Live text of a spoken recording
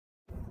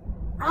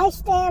I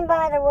stand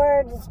by the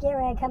words that's getting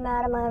ready to come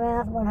out of my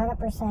mouth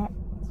 100%.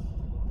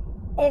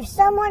 If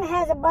someone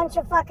has a bunch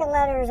of fucking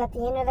letters at the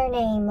end of their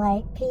name,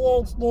 like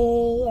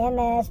PhD,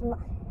 MS,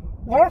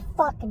 they're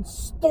fucking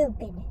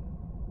stupid.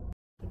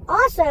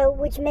 Also,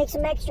 which makes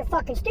them extra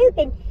fucking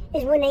stupid,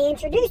 is when they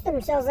introduce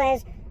themselves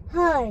as,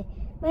 "Hi,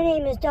 my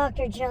name is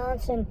Dr.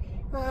 Johnson.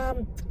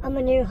 I'm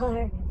a new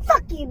hire."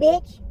 Fuck you,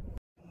 bitch.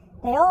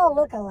 They all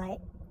look alike.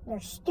 Their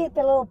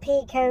stupid little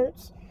pea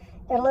coats,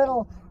 their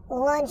little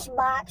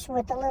lunchbox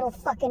with the little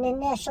fucking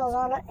initials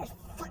on it. It's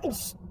fucking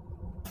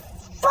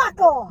fuck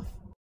off.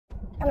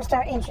 I'm gonna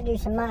start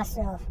introducing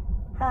myself.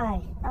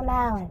 Hi, I'm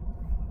Alan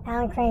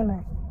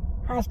Kramer,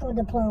 high school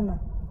diploma,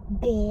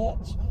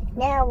 bitch.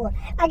 Now what?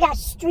 I got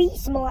street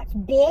smarts,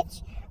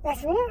 bitch.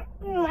 That's ow.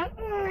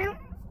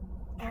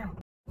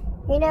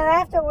 You know,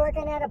 after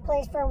working at a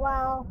place for a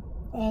while,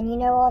 and you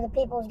know all the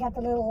people's got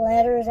the little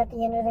letters at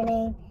the end of their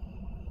name,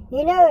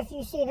 you know if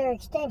you see their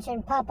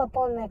extension pop up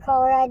on the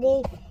caller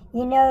ID,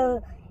 you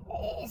know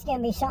it's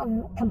gonna be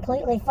something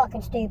completely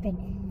fucking stupid.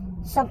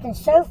 Something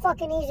so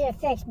fucking easy to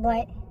fix,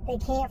 but they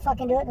can't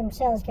fucking do it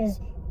themselves because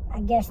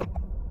I guess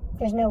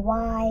there's no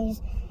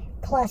Y's,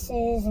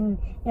 pluses, and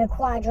no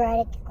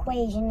quadratic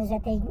equations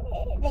that they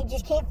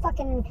just can't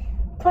fucking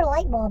put a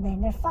light bulb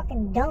in. They're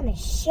fucking dumb as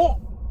shit.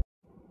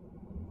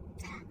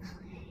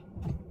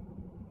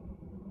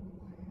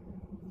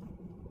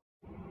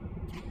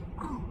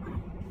 Oh.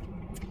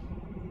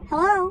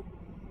 Hello?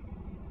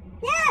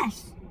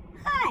 Yes.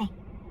 Hi.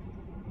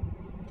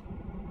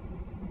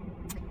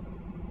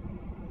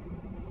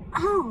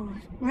 Oh,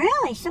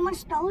 really? Someone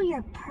stole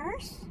your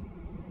purse?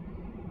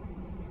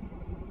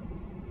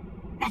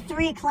 At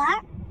 3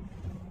 o'clock?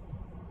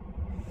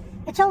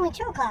 It's only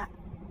 2 o'clock.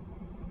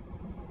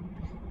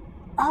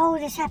 Oh,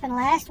 this happened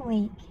last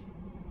week.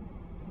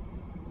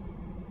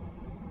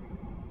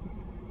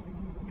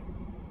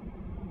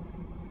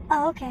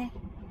 Oh, okay.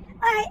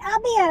 Alright,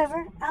 I'll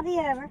be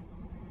over.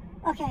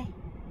 Okay,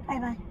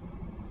 bye-bye.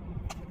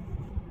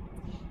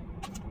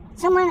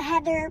 Someone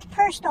had their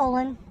purse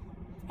stolen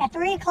at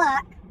 3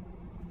 o'clock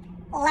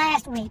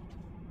last week.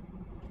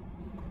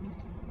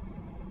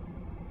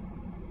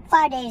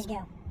 5 days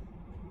ago.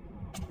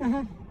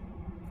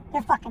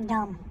 They're fucking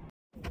dumb.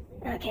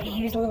 Okay,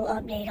 here's a little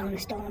update on the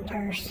stolen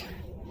purse.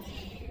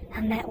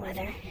 I met with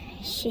her.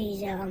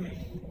 She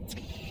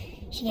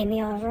gave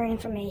me all of her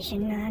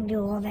information. I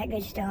do all that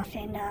good stuff,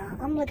 and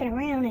I'm looking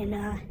around, and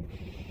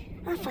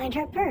I find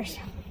her purse.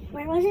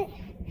 Where was it?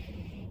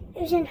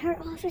 It was in her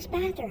office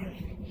bathroom.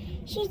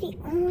 She's the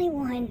only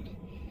one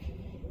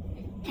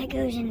that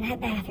goes in that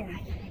bathroom.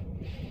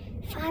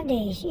 5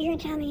 days. You're gonna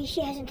tell me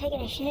she hasn't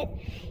taken a shit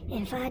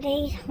in 5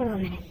 days? Hold on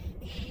a minute.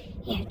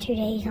 Yeah, 2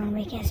 days on the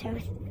weekend, so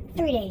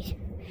 3 days.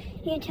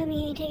 You gonna tell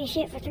me you ain't taking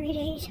shit for 3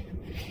 days?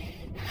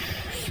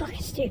 Fucking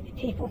stupid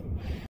people.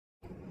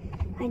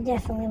 I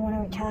definitely want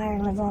to retire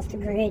and live off the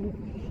grid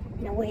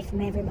and away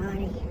from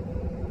everybody.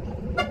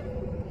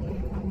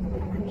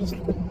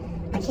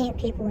 I can't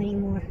people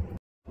anymore.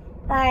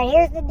 Alright,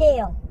 here's the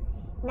deal.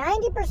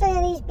 90%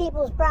 of these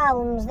people's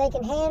problems they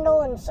can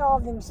handle and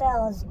solve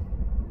themselves.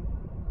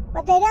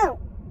 But they don't.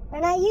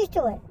 They're not used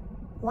to it.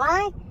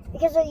 Why?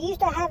 Because they're used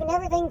to having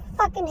everything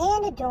fucking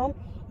handed to them,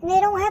 and they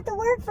don't have to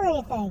work for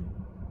anything.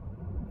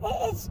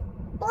 It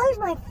blows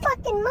my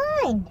fucking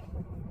mind.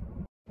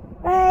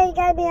 Alright, you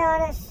gotta be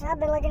honest. I've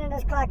been looking at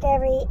this clock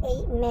every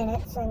 8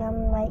 minutes, and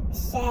I'm like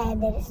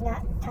sad that it's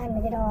not time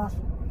to get off.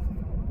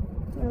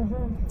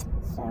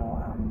 So,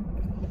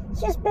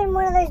 it's just been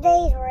one of those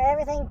days where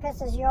everything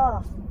pisses you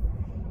off.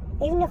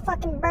 Even the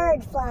fucking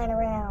birds flying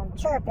around,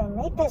 chirping,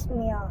 they piss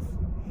me off.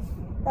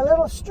 The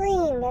little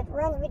stream that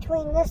runs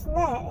between this and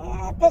that,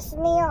 it pisses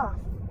me off.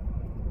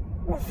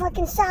 The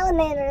fucking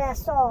salamander that I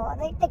saw,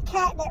 the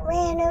cat that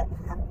ran,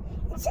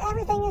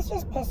 everything is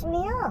just pissing me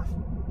off.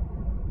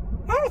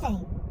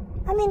 Everything.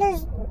 I mean,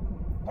 there's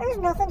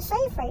nothing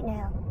safe right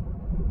now.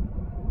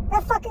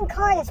 That fucking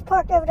car that's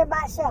parked over there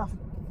by itself.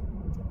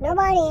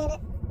 Nobody in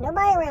it,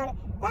 nobody around it.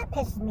 That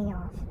pisses me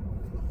off.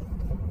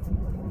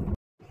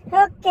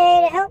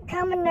 Okay, to help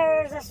calm my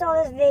nerves, I saw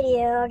this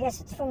video. I guess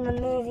it's from the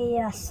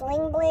movie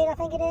Sling Blade, I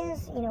think it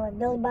is. You know, with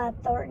Billy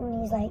Bob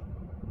Thornton. He's like,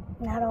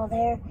 not all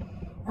there.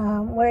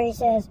 Where he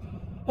says,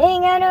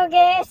 "Ain't got no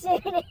gas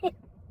in it."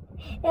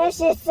 That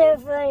shit's so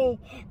funny.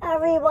 I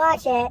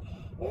rewatch it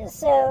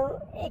so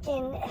it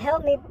can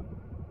help me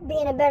be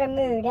in a better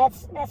mood.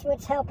 That's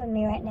what's helping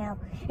me right now.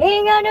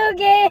 Ain't got no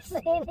gas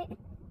in it.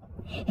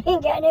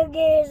 Ain't got no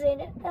gas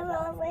in it. That's all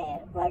I'm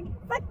saying.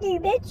 Fuck you,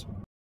 bitch.